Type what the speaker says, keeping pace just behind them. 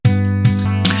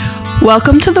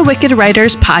Welcome to the Wicked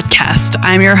Writers Podcast.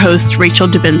 I'm your host, Rachel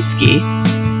Dubinsky.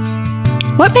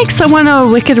 What makes someone a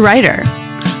wicked writer?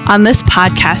 On this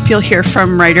podcast, you'll hear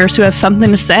from writers who have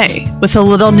something to say with a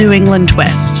little New England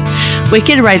twist.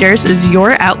 Wicked Writers is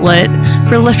your outlet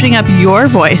for lifting up your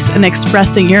voice and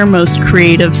expressing your most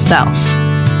creative self.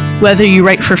 Whether you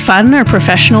write for fun or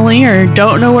professionally or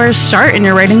don't know where to start in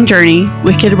your writing journey,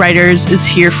 Wicked Writers is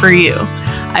here for you.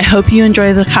 I hope you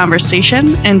enjoy the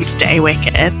conversation and stay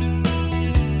wicked.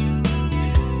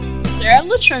 Sarah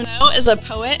Letourneau is a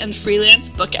poet and freelance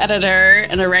book editor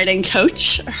and a writing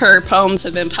coach. Her poems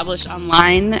have been published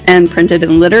online and printed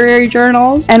in literary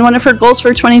journals. And one of her goals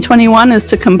for 2021 is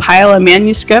to compile a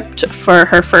manuscript for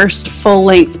her first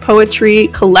full-length poetry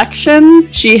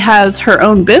collection. She has her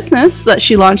own business that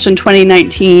she launched in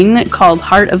 2019 called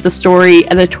Heart of the Story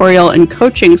Editorial and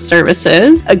Coaching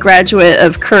Services. A graduate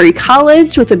of Curry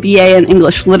College with a BA in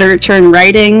English Literature and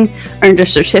Writing, earned a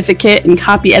certificate in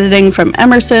copy editing from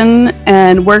Emerson,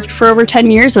 and worked for over 10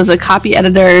 years as a copy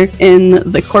editor in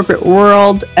the corporate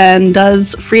world and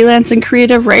does freelance and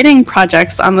creative writing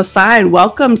projects on the side.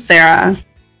 Welcome, Sarah.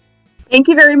 Thank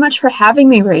you very much for having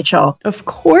me, Rachel. Of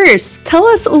course. Tell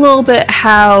us a little bit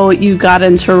how you got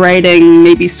into writing,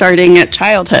 maybe starting at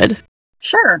childhood.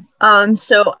 Sure.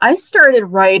 So I started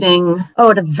writing,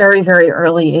 at a very, very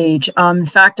early age. In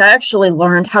fact, I actually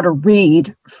learned how to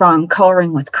read from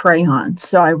coloring with crayons.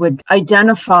 So I would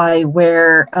identify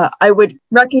where I would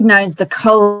recognize the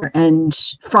color and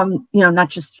from, not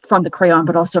just from the crayon,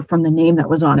 but also from the name that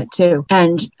was on it too.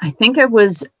 And I think I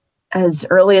was as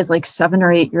early as like 7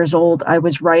 or 8 years old, I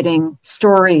was writing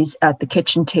stories at the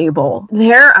kitchen table.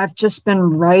 There, I've just been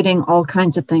writing all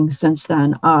kinds of things since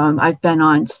then. I've been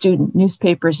on student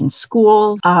newspapers in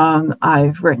school.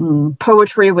 I've written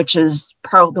poetry, which is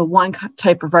probably the one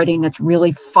type of writing that's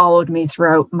really followed me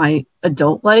throughout my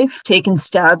adult life, taken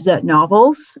stabs at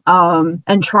novels,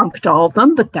 and trunked all of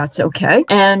them, but that's okay.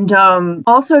 And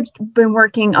also been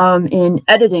working in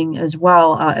editing as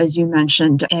well, as you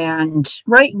mentioned. And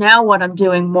right now, what I'm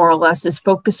doing more or less is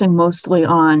focusing mostly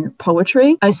on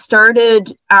poetry.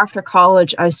 After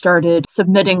college, I started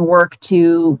submitting work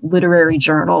to literary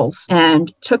journals,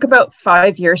 and took about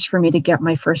 5 years for me to get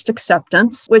my first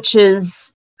acceptance, which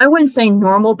is, I wouldn't say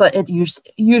normal, but it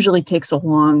usually takes a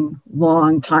long,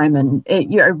 long time. And I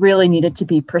really needed to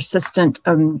be persistent,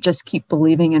 just keep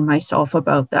believing in myself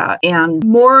about that. And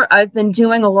I've been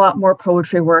doing a lot more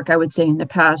poetry work, I would say, in the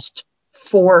past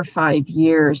 4 or 5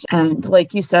 years. And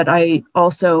like you said, I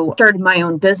also started my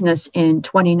own business in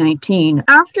 2019.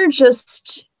 After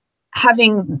just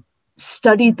having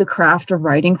studied the craft of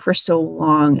writing for so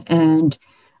long and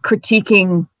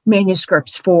critiquing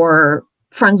manuscripts for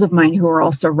friends of mine who are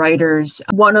also writers,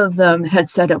 one of them had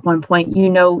said at one point,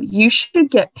 you should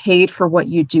get paid for what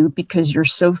you do because you're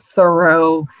so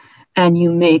thorough and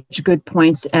you make good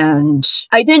points. And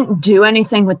I didn't do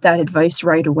anything with that advice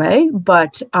right away,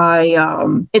 but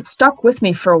it stuck with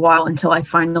me for a while until I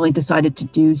finally decided to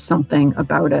do something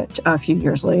about it a few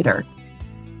years later.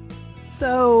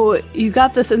 So you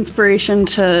got this inspiration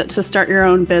to start your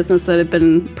own business that had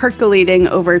been percolating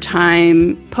over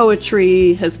time.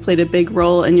 Poetry has played a big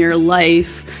role in your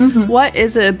life. Mm-hmm. What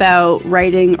is it about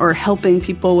writing or helping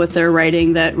people with their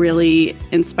writing that really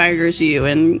inspires you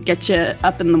and gets you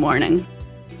up in the morning?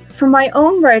 For my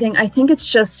own writing, I think I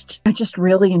just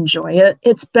really enjoy it.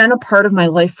 It's been a part of my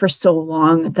life for so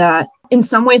long that in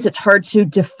some ways it's hard to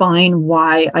define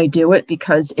why I do it,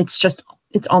 because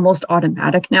it's almost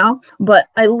automatic now. But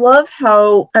I love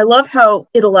how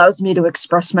it allows me to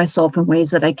express myself in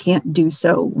ways that I can't do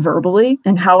so verbally,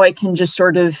 and how I can just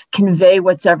sort of convey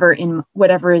whatever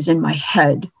is in my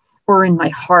head or in my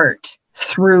heart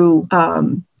through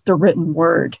the written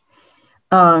word.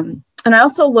 And I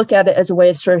also look at it as a way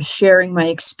of sort of sharing my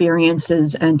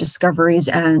experiences and discoveries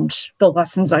and the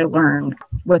lessons I learned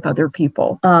with other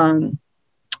people. I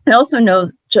also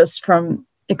know just from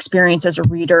experience as a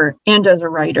reader and as a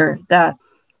writer that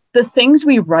the things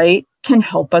we write can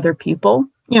help other people.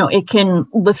 It can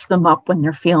lift them up when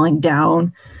they're feeling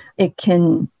down. It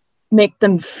can make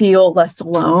them feel less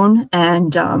alone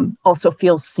and also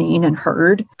feel seen and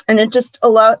heard. And it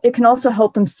can also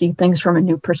help them see things from a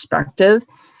new perspective.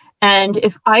 And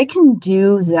if I can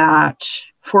do that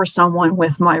for someone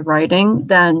with my writing,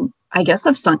 then I guess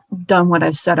I've done what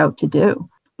I've set out to do.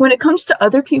 When it comes to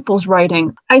other people's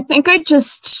writing, I think I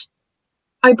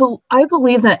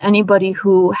believe that anybody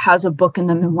who has a book in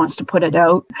them and wants to put it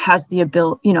out has the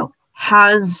ability,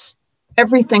 has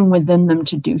everything within them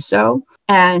to do so.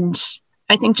 And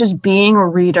I think just being a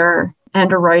reader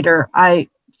and a writer, I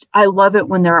I love it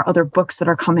when there are other books that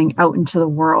are coming out into the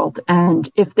world. And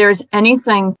if there's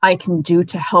anything I can do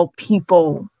to help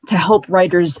people, to help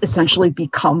writers essentially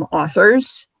become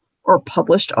authors or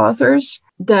published authors,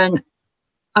 then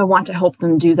I want to help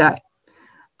them do that.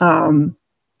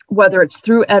 Whether it's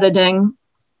through editing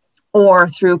or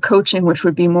through coaching,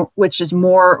 which is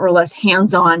more or less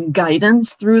hands-on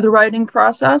guidance through the writing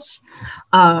process,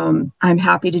 I'm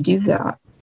happy to do that.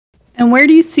 And where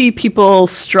do you see people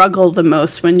struggle the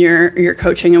most when you're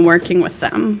coaching and working with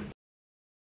them?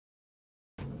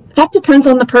 That depends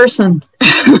on the person.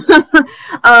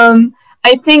 I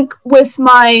think with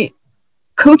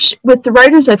the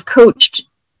writers I've coached,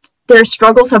 their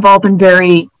struggles have all been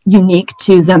very unique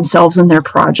to themselves and their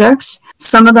projects.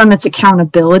 Some of them, it's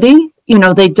accountability.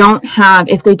 If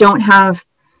they don't have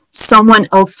someone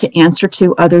else to answer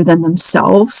to other than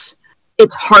themselves,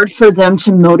 it's hard for them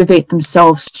to motivate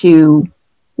themselves to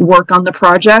work on the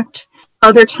project.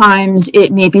 Other times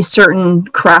it may be certain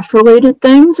craft related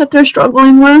things that they're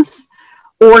struggling with,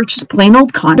 or just plain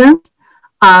old content.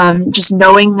 Just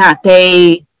knowing that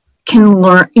they can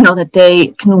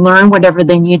learn whatever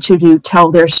they need to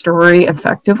tell their story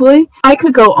effectively. I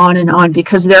could go on and on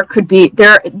because there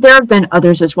have been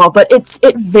others as well, but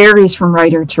it varies from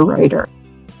writer to writer.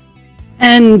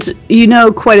 And you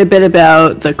know quite a bit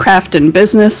about the craft and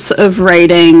business of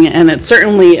writing, and it's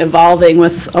certainly evolving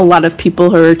with a lot of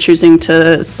people who are choosing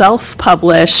to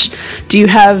self-publish. Do you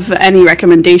have any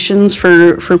recommendations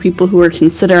for people who are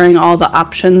considering all the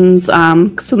options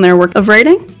in their work of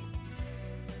writing?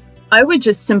 I would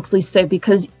just simply say,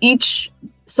 because each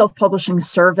self-publishing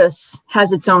service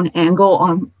has its own angle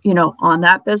on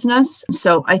that business.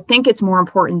 So I think it's more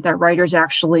important that writers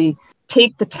actually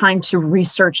take the time to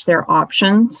research their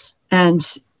options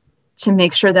and to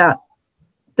make sure that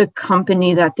the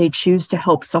company that they choose to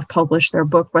help self-publish their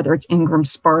book, whether it's Ingram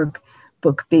Spark,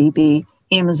 BookBaby,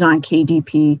 Amazon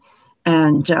KDP,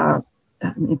 and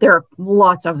there are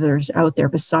lots of others out there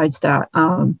besides that,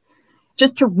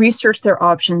 just to research their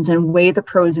options and weigh the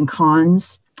pros and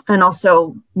cons, and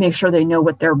also make sure they know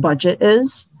what their budget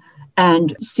is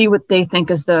and see what they think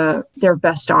is their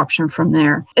best option from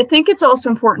there. I think it's also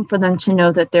important for them to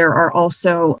know that there are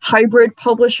also hybrid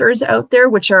publishers out there,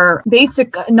 which are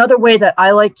another way that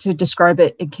I like to describe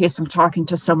it, in case I'm talking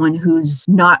to someone who's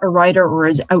not a writer or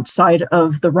is outside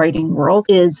of the writing world,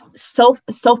 is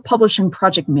self-publishing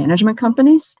project management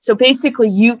companies. So basically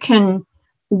you can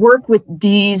work with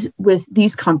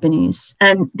these companies,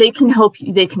 and they can help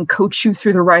you, they can coach you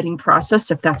through the writing process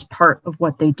if that's part of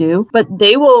what they do, but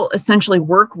they will essentially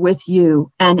work with you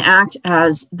and act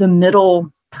as the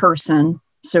middle person,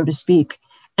 so to speak,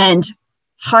 and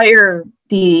hire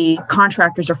the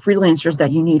contractors or freelancers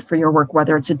that you need for your work,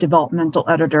 whether it's a developmental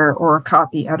editor or a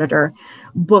copy editor,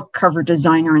 book cover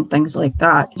designer, and things like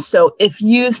that. So if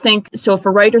a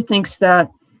writer thinks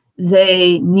that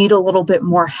they need a little bit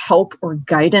more help or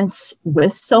guidance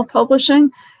with self-publishing,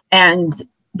 and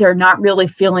they're not really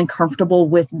feeling comfortable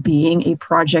with being a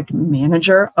project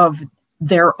manager of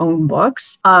their own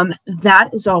books, that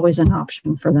is always an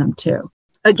option for them too.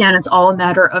 Again, it's all a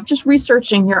matter of just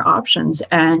researching your options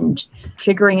and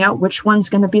figuring out which one's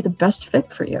going to be the best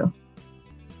fit for you.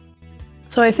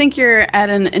 So I think you're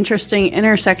at an interesting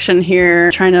intersection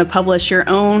here, trying to publish your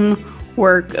own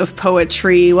work of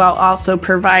poetry while also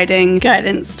providing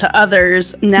guidance to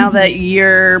others. Now that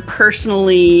you're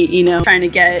personally, trying to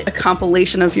get a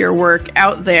compilation of your work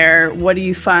out there, what do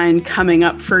you find coming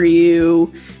up for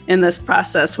you in this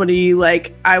process? What are you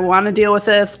like, I want to deal with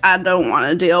this, I don't want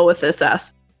to deal with this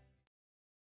aspect?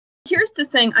 Here's the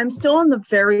thing. I'm still in the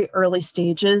very early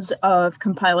stages of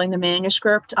compiling the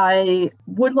manuscript. I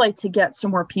would like to get some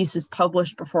more pieces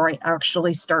published before I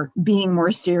actually start being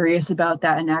more serious about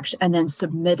that and then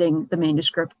submitting the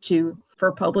manuscript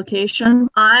for publication.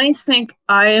 I think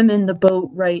I am in the boat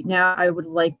right now. I would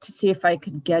like to see if I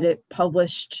could get it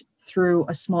published through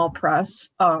a small press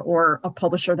or a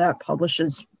publisher that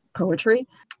publishes poetry.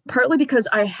 Partly because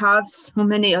I have so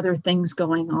many other things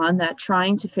going on that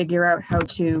trying to figure out how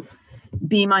to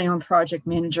be my own project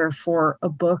manager for a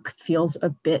book feels a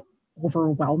bit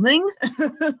overwhelming.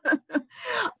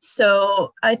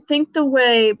 So I think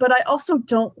but I also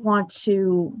don't want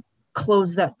to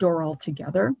close that door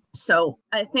altogether. So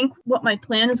I think what my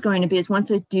plan is going to be is,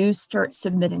 once I do start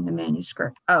submitting the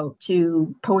manuscript out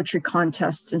to poetry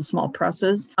contests and small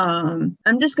presses, I'm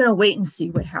just going to wait and see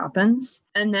what happens.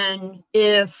 And then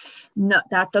if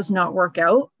that does not work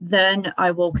out, then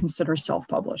I will consider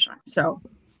self-publishing. So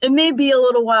it may be a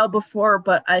little while before,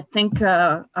 but I think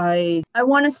I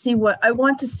want to see what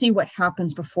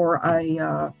happens before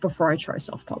I try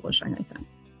self-publishing, I think.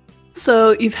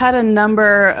 So you've had a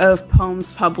number of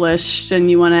poems published and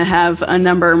you want to have a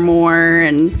number more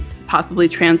and possibly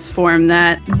transform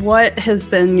that. What has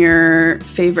been your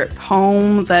favorite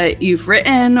poem that you've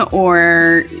written?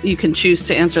 Or you can choose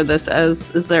to answer this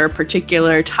as, is there a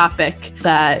particular topic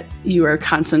that you are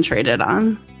concentrated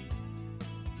on?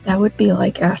 That would be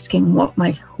like asking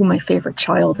who my favorite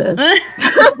child is.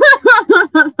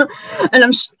 And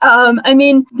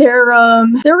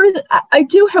I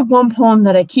do have one poem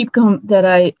that I keep going, that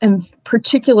I am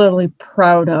particularly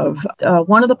proud of.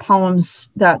 One of the poems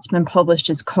that's been published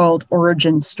is called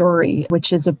Origin Story,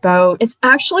 which is it's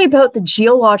actually about the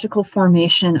geological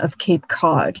formation of Cape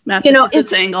Cod.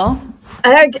 Massachusetts angle.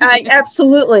 I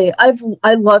absolutely.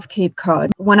 I love Cape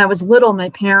Cod. When I was little, my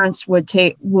parents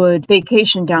would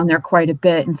vacation down there quite a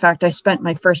bit. In fact, I spent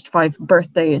my first 5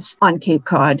 birthdays on Cape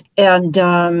Cod, and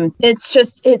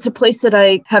it's a place that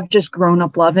I have just grown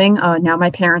up loving. Now my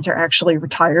parents are actually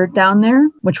retired down there,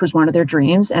 which was one of their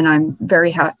dreams, and I'm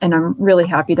I'm really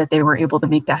happy that they were able to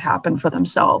make that happen for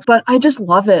themselves. But I just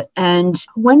love it. And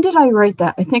when did I write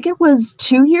that? I think it was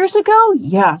 2 years ago.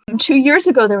 Yeah, 2 years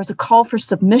ago there was a call for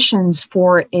submissions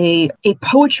for a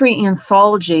poetry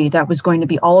anthology that was going to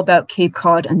be all about Cape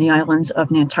Cod and the islands of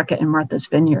Nantucket and Martha's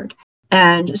Vineyard.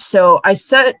 And so I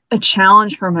set a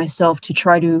challenge for myself to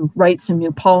try to write some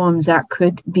new poems that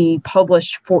could be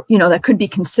published that could be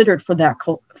considered for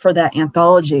that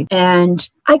anthology. And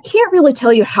I can't really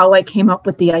tell you how I came up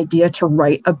with the idea to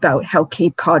write about how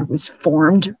Cape Cod was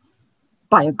formed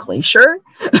by a glacier,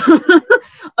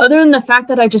 other than the fact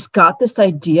that I just got this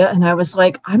idea and I was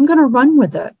like, I'm going to run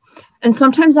with it. And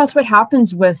sometimes that's what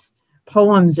happens with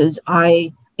poems is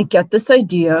I get this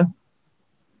idea,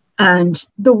 and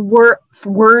the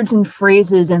words and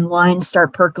phrases and lines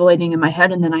start percolating in my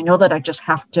head, and then I know that I just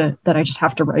have to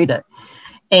write it.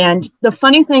 And the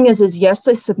funny thing is yes,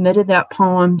 I submitted that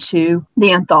poem to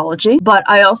the anthology, but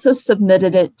I also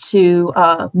submitted it to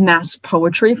Mass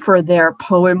Poetry for their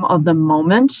Poem of the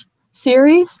Moment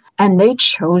series, and they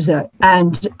chose it.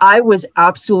 And I was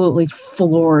absolutely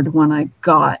floored when I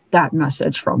got that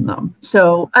message from them.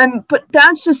 So but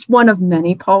that's just one of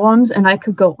many poems, and I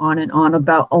could go on and on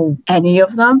about any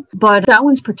of them, but that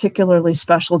one's particularly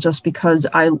special just because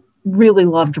I really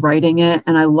loved writing it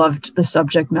and I loved the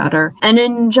subject matter. And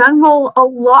in general, a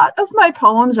lot of my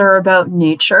poems are about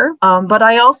nature, but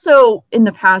I also in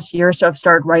the past year or so I've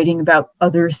started writing about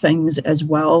other things as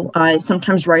well. I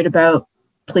sometimes write about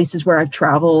places where I've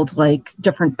traveled, like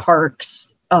different parks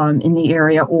in the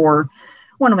area, or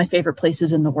one of my favorite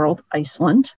places in the world,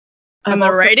 Iceland. And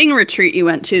the writing retreat you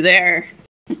went to there.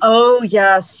 Oh,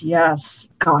 yes.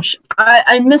 Gosh,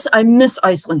 I miss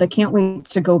Iceland. I can't wait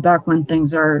to go back when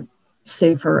things are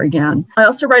safer again. I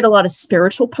also write a lot of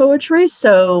spiritual poetry,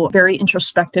 so very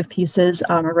introspective pieces.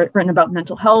 I've written about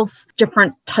mental health,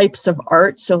 different types of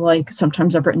art. So like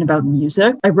sometimes I've written about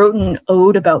music. I wrote an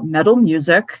ode about metal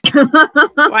music.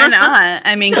 Why not?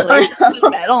 I mean,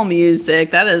 metal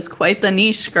music, that is quite the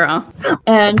niche, girl.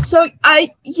 And so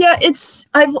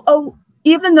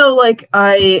even though like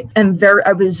I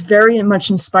was very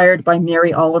much inspired by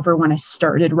Mary Oliver when I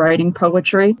started writing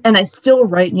poetry, and I still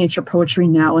write nature poetry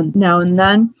now and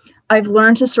then, I've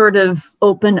learned to sort of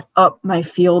open up my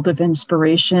field of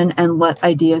inspiration and let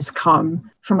ideas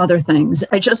come from other things.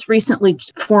 I just recently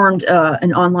formed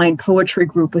an online poetry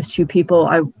group with 2 people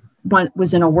I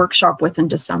was in a workshop with in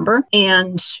December,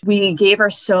 and we gave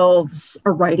ourselves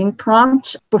a writing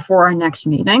prompt before our next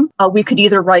meeting. We could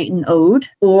either write an ode,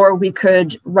 or we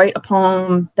could write a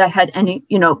poem that had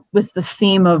with the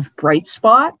theme of bright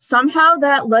spot. Somehow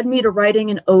that led me to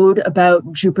writing an ode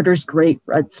about Jupiter's great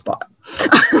red spot.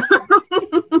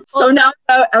 So now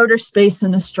about outer space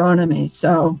and astronomy.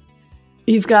 So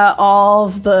you've got all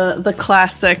of the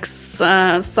classics,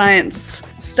 science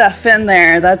stuff in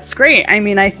there. That's great. I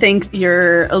mean, I think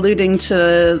you're alluding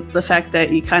to the fact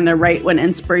that you kind of write when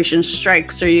inspiration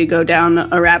strikes, or you go down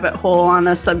a rabbit hole on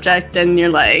a subject and you're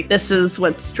like, this is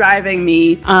what's driving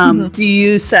me. Do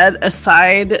you set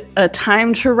aside a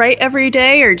time to write every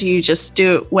day, or do you just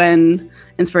do it when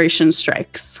inspiration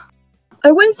strikes?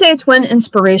 I wouldn't say it's when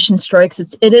inspiration strikes.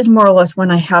 It is more or less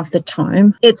when I have the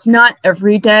time. It's not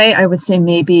every day. I would say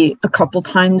maybe a couple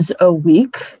times a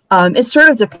week. It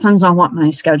sort of depends on what my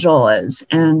schedule is.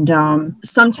 And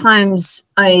sometimes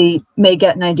I may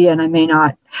get an idea and I may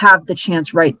not have the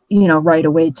chance right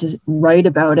away to write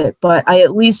about it, but I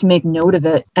at least make note of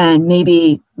it and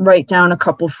maybe write down a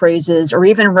couple phrases, or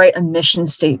even write a mission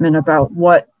statement about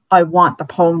what I want the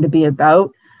poem to be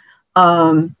about.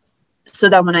 So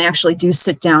that when I actually do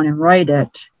sit down and write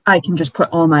it, I can just put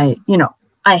all my,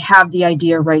 I have the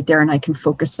idea right there and I can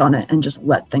focus on it and just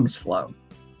let things flow.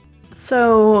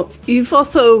 So you've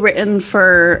also written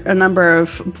for a number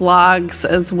of blogs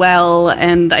as well,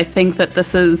 and I think that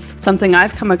this is something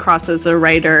I've come across as a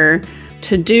writer,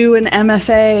 to do an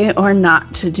MFA or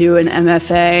not to do an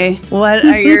MFA. What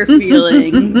are your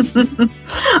feelings?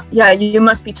 Yeah, you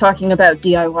must be talking about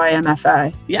DIY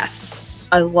MFA. Yes.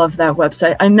 I love that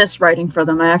website. I miss writing for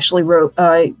them.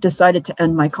 I decided to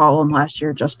end my column last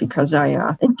year just because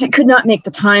I could not make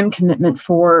the time commitment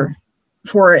for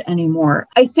it anymore.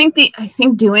 I think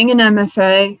doing an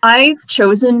MFA, I've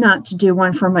chosen not to do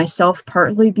one for myself,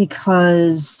 partly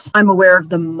because I'm aware of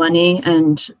the money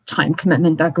and time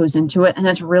commitment that goes into it. And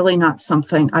it's really not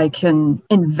something I can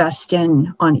invest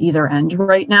in on either end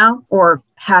right now, or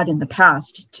had in the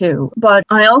past too. But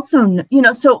I also,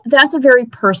 so that's a very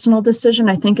personal decision.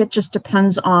 I think it just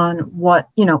depends on what,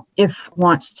 if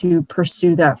wants to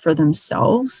pursue that for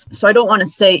themselves. So I don't want to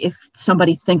say if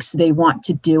somebody thinks they want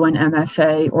to do an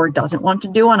MFA or doesn't want to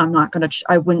do one,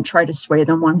 I wouldn't try to sway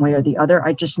them one way or the other.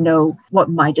 I just know what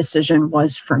my decision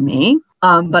was for me.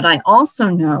 But I also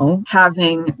know,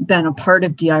 having been a part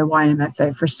of DIY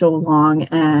MFA for so long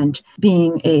and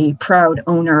being a proud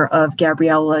owner of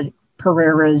Gabriella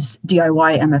Pereira's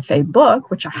DIY MFA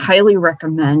book, which I highly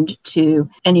recommend to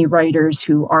any writers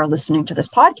who are listening to this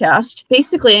podcast.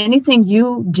 Basically, anything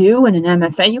you do in an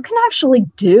MFA, you can actually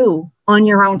do on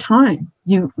your own time.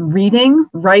 You reading,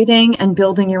 writing, and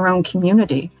building your own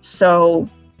community. So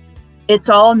it's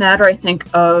all a matter, I think,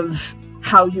 of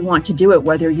how you want to do it,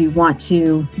 whether you want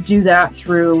to do that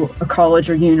through a college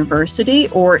or university,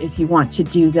 or if you want to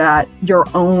do that your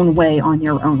own way on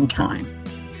your own time.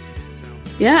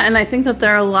 Yeah, and I think that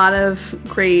there are a lot of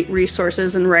great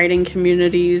resources and writing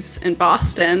communities in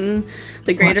Boston,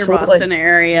 the greater Absolutely. Boston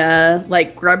area.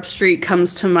 Like Grub Street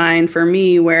comes to mind for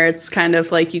me, where it's kind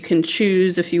of like you can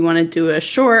choose if you want to do a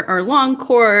short or long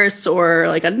course or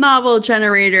like a novel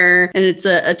generator. And it's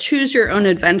a choose your own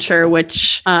adventure,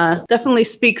 which definitely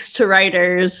speaks to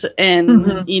writers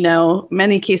in,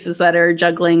 many cases that are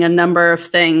juggling a number of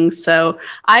things. So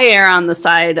I err on the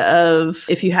side of,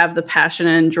 if you have the passion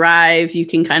and drive, you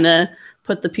can kind of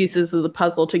put the pieces of the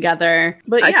puzzle together.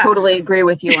 But I totally agree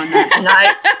with you on that. And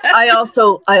I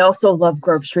also love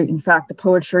Grub Street. In fact, the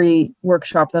poetry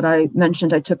workshop that I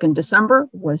mentioned I took in December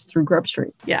was through Grub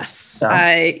Street. Yes. So.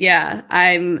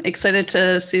 I'm excited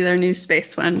to see their new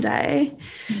space one day.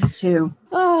 Me too.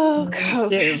 Oh,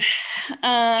 COVID.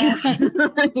 Yeah.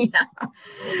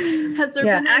 Has there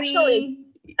been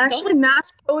Actually,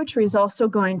 Mass Poetry is also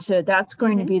going to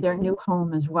be their new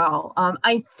home as well.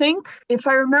 I think, if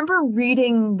I remember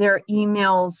reading their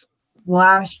emails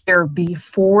last year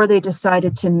before they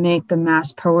decided to make the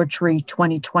Mass Poetry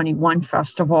 2021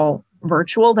 festival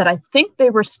virtual, that I think they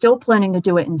were still planning to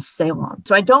do it in Salem.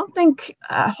 So I don't think,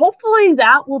 hopefully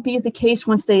that will be the case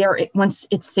once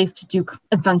it's safe to do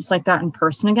events like that in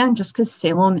person again, just because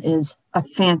Salem is a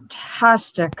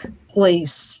fantastic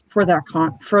place for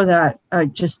that.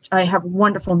 I have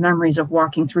wonderful memories of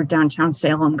walking through downtown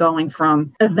Salem, going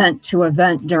from event to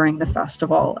event during the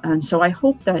festival. And so I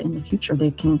hope that in the future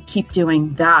they can keep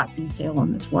doing that in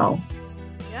Salem as well.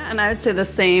 Yeah, and I would say the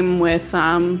same with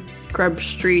Grub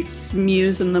Street's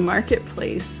Muse in the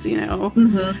Marketplace. Do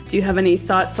you have any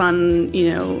thoughts on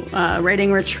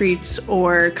writing retreats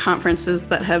or conferences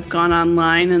that have gone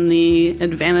online and the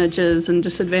advantages and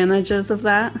disadvantages of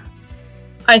that?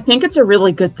 I think it's a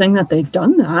really good thing that they've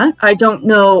done that. I don't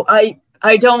know. I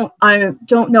don't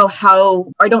know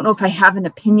if I have an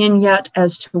opinion yet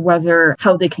as to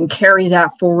how they can carry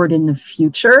that forward in the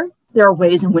future. There are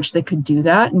ways in which they could do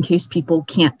that in case people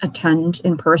can't attend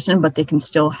in person, but they can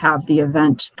still have the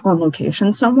event on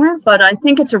location somewhere. But I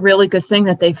think it's a really good thing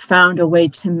that they found a way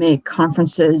to make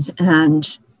conferences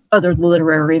and other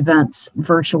literary events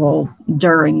virtual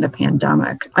during the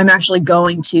pandemic. I'm actually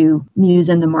going to Muse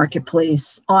in the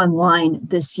Marketplace online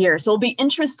this year. So it'll be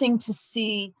interesting to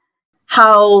see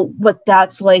what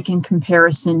that's like in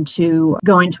comparison to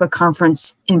going to a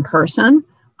conference in person.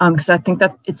 Because I think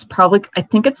it's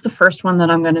the first one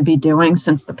that I'm going to be doing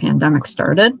since the pandemic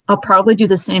started. I'll probably do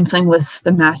the same thing with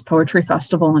the Mass Poetry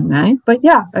Festival in May. But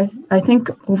yeah, I think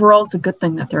overall it's a good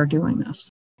thing that they're doing this.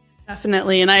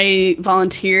 Definitely. And I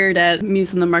volunteered at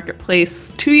Muse in the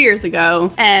Marketplace 2 years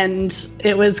ago, and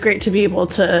it was great to be able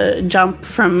to jump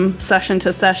from session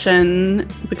to session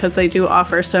because they do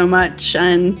offer so much.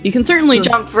 And you can certainly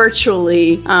jump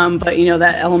virtually, but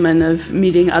that element of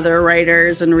meeting other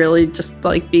writers and really just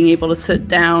like being able to sit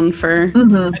down for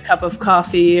a cup of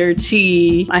coffee or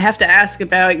tea. I have to ask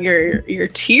about your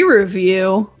tea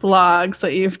review blogs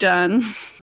that you've done.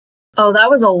 Oh, that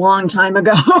was a long time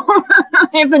ago.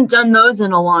 haven't done those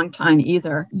in a long time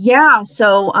either. Yeah,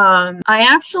 so how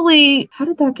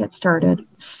did that get started?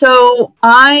 So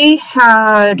I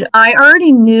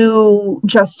already knew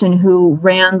Justin, who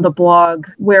ran the blog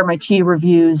where my tea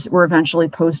reviews were eventually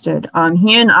posted.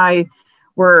 He and I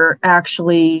were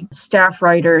actually staff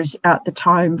writers at the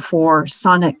time for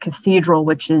Sonic Cathedral,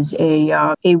 which is a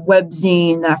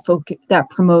webzine that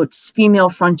promotes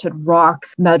female-fronted rock,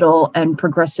 metal, and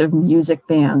progressive music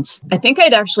bands. I think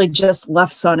I'd actually just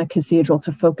left Sonic Cathedral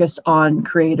to focus on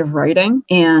creative writing,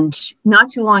 and not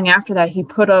too long after that,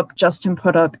 Justin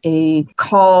put up a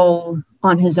call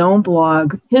on his own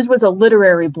blog. His was a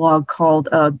literary blog called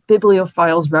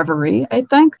Bibliophile's Reverie, I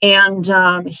think.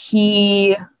 And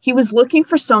he was looking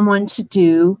for someone to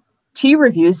do tea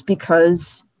reviews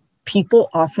because people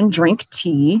often drink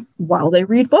tea while they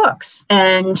read books.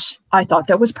 And I thought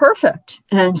that was perfect.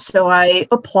 And so I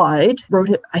applied,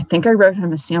 I think I wrote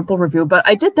him a sample review, but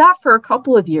I did that for a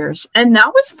couple of years. And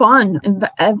that was fun.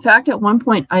 In fact, at one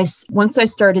point, once I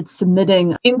started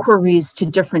submitting inquiries to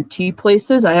different tea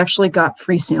places, I actually got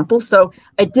free samples. So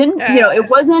I didn't, it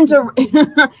wasn't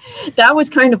that was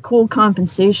kind of cool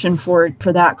compensation for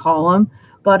that column.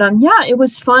 But it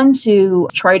was fun to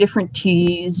try different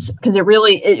teas because in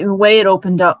a way it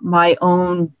opened up my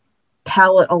own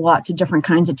palette a lot to different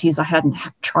kinds of teas I hadn't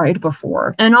tried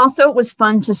before. And also it was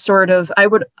fun to I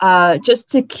would, just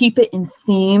to keep it in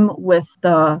theme with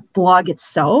the blog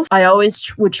itself, I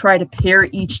always would try to pair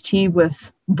each tea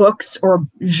with books or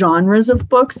genres of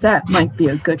books that might be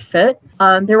a good fit.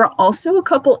 There were also a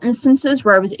couple instances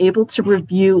where I was able to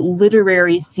review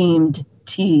literary themed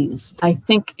teas. I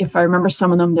think if I remember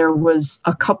some of them, there was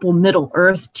a couple Middle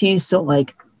Earth teas, so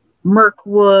like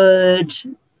Mirkwood,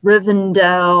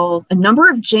 Rivendell, a number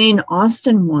of Jane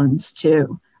Austen ones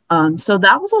too. So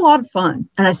that was a lot of fun.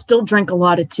 And I still drink a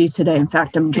lot of tea today. In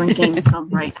fact, I'm drinking some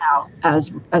right now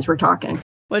as we're talking.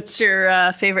 What's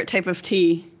your favorite type of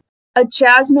tea? A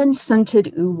jasmine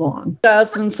scented oolong.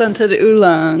 Jasmine scented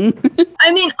oolong.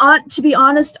 I mean, to be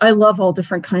honest, I love all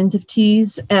different kinds of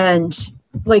teas, and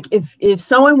like if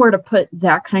someone were to put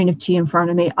that kind of tea in front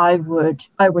of me, I would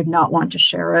not want to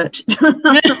share it.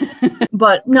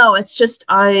 But no, it's just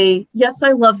I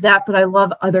love that, but I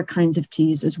love other kinds of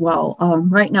teas as well.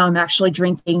 Right now I'm actually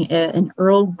drinking an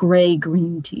Earl Grey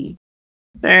green tea.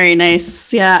 Very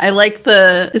nice. Yeah, I like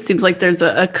it seems like there's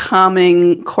a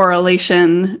calming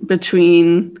correlation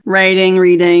between writing,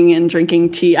 reading, and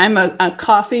drinking tea. I'm a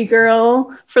coffee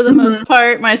girl for the most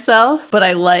part myself, but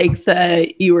I like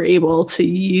that you were able to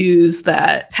use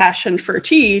that passion for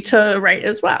tea to write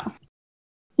as well.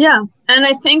 Yeah, and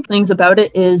I think things about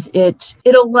it is it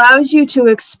allows you to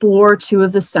explore two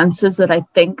of the senses that I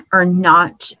think are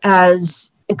not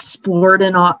as explored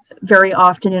very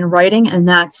often in writing, and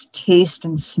that's taste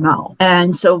and smell.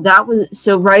 And so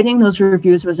writing those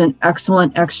reviews was an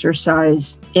excellent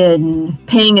exercise in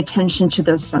paying attention to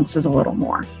those senses a little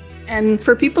more. And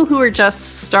for people who are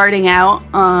just starting out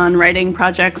on writing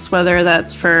projects, whether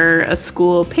that's for a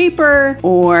school paper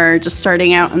or just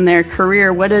starting out in their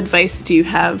career, what advice do you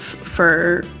have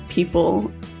for people?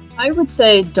 I would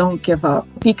say don't give up,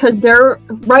 because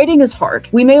writing is hard.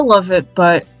 We may love it,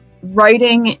 but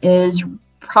writing is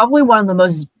probably one of the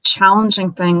most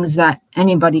challenging things that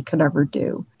anybody could ever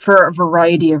do for a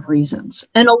variety of reasons.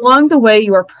 And along the way,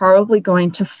 you are probably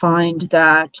going to find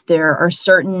that there are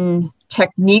certain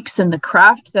techniques in the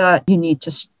craft that you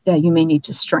may need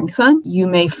to strengthen. You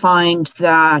may find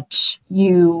that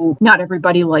not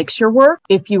everybody likes your work.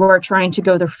 If you are trying to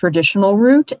go the traditional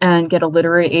route and get a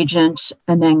literary agent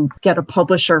and then get a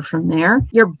publisher from there,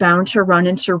 you're bound to run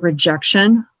into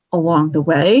rejection along the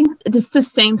way. It's the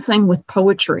same thing with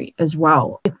poetry as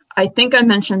well. I think I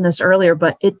mentioned this earlier,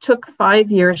 but it took 5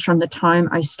 years from the time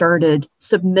I started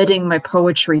submitting my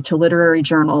poetry to literary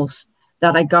journals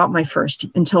until I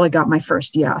got my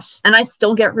first yes. And I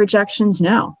still get rejections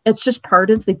now. It's just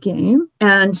part of the game.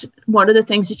 And one of the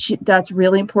things that's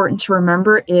really important to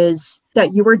remember is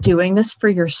that you are doing this for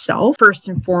yourself first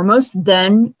and foremost.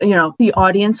 Then, the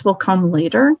audience will come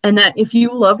later. And that if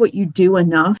you love what you do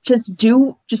enough, just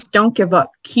don't give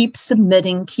up. Keep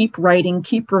submitting, keep writing,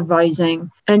 keep revising,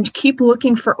 and keep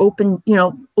looking for open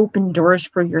doors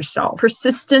for yourself.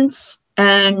 Persistence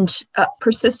and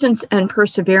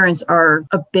perseverance are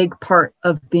a big part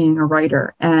of being a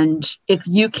writer. And if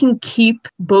you can keep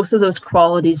both of those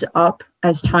qualities up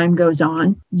as time goes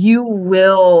on, you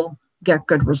will get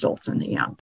good results in the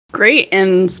end. Great.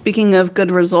 And speaking of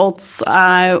good results,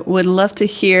 I would love to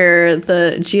hear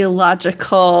the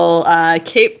geological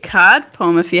Cape Cod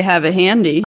poem if you have it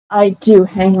handy. I do.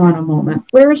 Hang on a moment.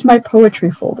 Where is my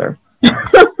poetry folder?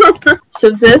 So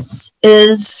this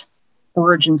is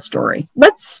origin story.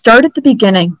 Let's start at the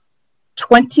beginning,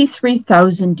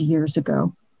 23,000 years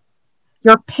ago.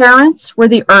 Your parents were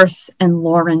the Earth and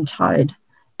Laurentide,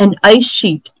 an ice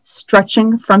sheet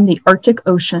stretching from the Arctic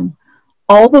Ocean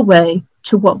all the way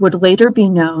to what would later be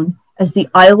known as the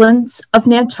islands of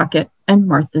Nantucket and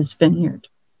Martha's Vineyard.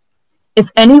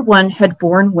 If anyone had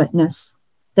borne witness,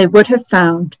 they would have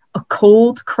found a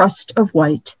cold crust of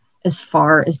white as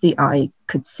far as the eye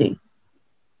could see.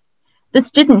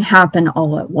 This didn't happen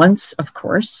all at once, of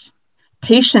course.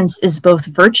 Patience is both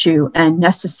virtue and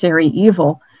necessary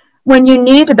evil when you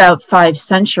need about 5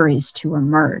 centuries to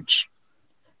emerge.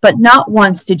 But not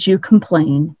once did you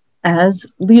complain as,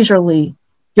 leisurely,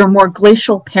 your more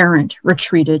glacial parent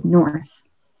retreated north.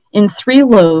 In 3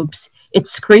 lobes, it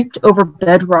scraped over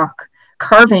bedrock,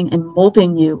 carving and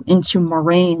molding you into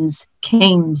moraines,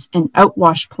 cames, and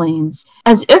outwash plains,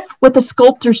 as if with a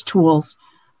sculptor's tools,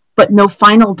 but no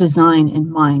final design in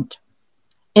mind.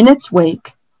 In its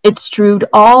wake, it strewed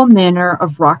all manner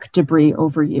of rock debris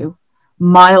over you,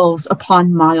 miles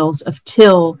upon miles of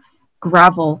till,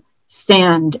 gravel,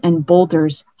 sand, and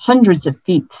boulders hundreds of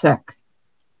feet thick.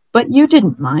 But you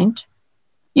didn't mind.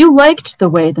 You liked the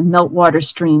way the meltwater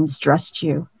streams dressed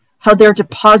you, how their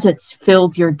deposits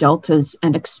filled your deltas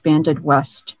and expanded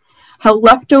west, how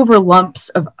leftover lumps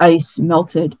of ice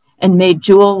melted and made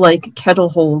jewel-like kettle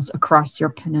holes across your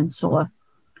peninsula.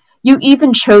 You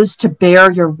even chose to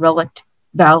bear your relict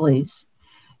valleys,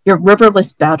 your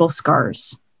riverless battle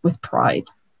scars, with pride.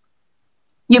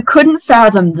 You couldn't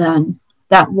fathom then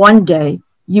that one day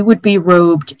you would be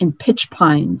robed in pitch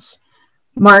pines,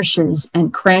 marshes,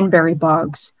 and cranberry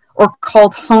bogs, or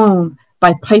called home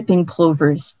by piping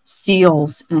plovers,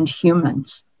 seals, and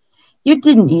humans. You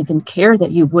didn't even care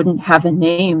that you wouldn't have a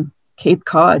name, Cape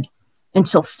Cod,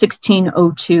 until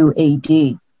 1602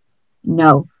 AD.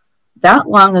 No, that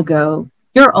long ago,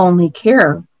 your only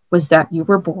care was that you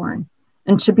were born,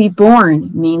 and to be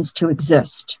born means to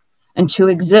exist, and to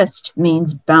exist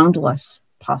means boundless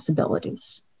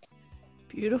possibilities.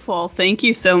 Beautiful. Thank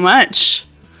you so much.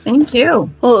 Thank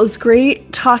you. Well, it was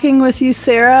great talking with you,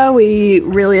 Sarah. We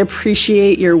really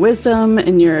appreciate your wisdom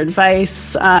and your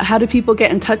advice. How do people get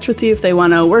in touch with you if they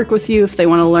want to work with you, if they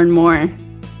want to learn more?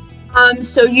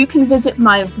 So you can visit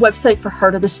my website for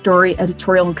Heart of the Story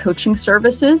editorial and coaching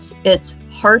services. It's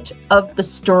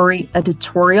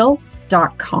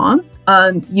heartofthestoryeditorial.com.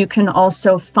 You can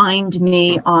also find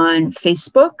me on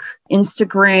Facebook,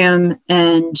 Instagram,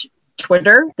 and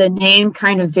Twitter. The name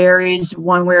kind of varies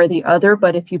one way or the other,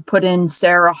 but if you put in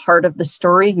Sarah Heart of the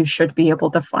Story, you should be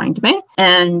able to find me.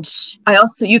 And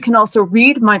you can also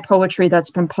read my poetry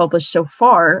that's been published so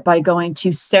far by going to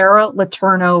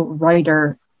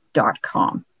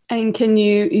sarahleturno.writer.com. And can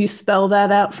you spell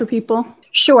that out for people?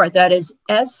 Sure. That is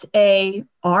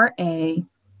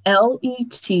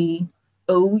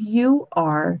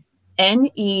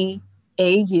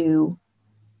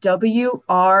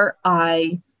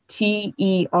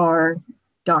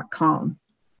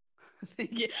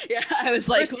Yeah, I was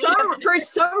like, for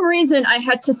some reason, I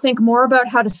had to think more about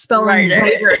how to spell writer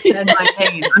than my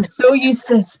name. I'm so used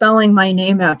to spelling my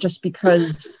name out just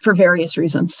because, for various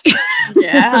reasons.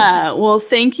 Yeah. Well,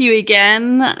 thank you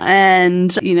again.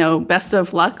 And, best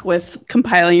of luck with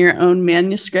compiling your own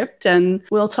manuscript. And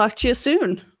we'll talk to you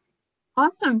soon.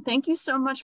 Awesome. Thank you so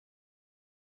much.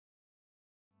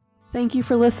 Thank you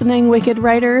for listening, Wicked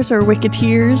Writers, or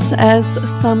Wicketeers, as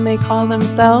some may call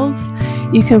themselves.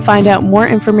 You can find out more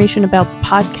information about the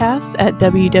podcast at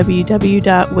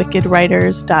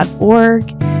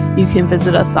www.wickedwriters.org. You can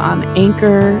visit us on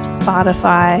Anchor,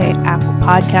 Spotify, Apple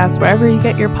Podcasts, wherever you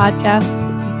get your podcasts.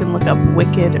 You can look up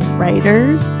Wicked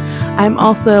Writers. I'm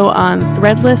also on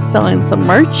Threadless selling some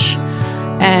merch,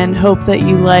 and hope that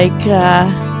you like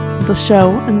the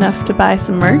show enough to buy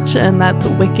some merch, and that's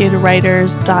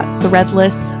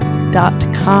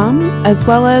wickedwriters.threadless.com, as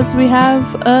well as we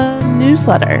have a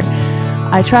newsletter.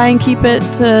 I try and keep it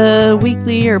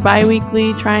weekly or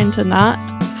bi-weekly, trying to not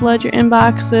flood your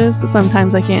inboxes, but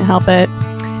sometimes I can't help it.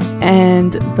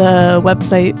 And the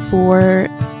website for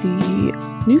the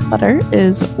newsletter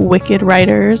is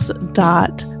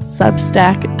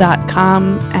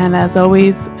wickedwriters.substack.com. And as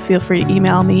always, feel free to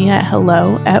email me at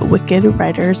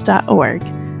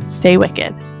hello@wickedwriters.org. Stay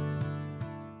wicked.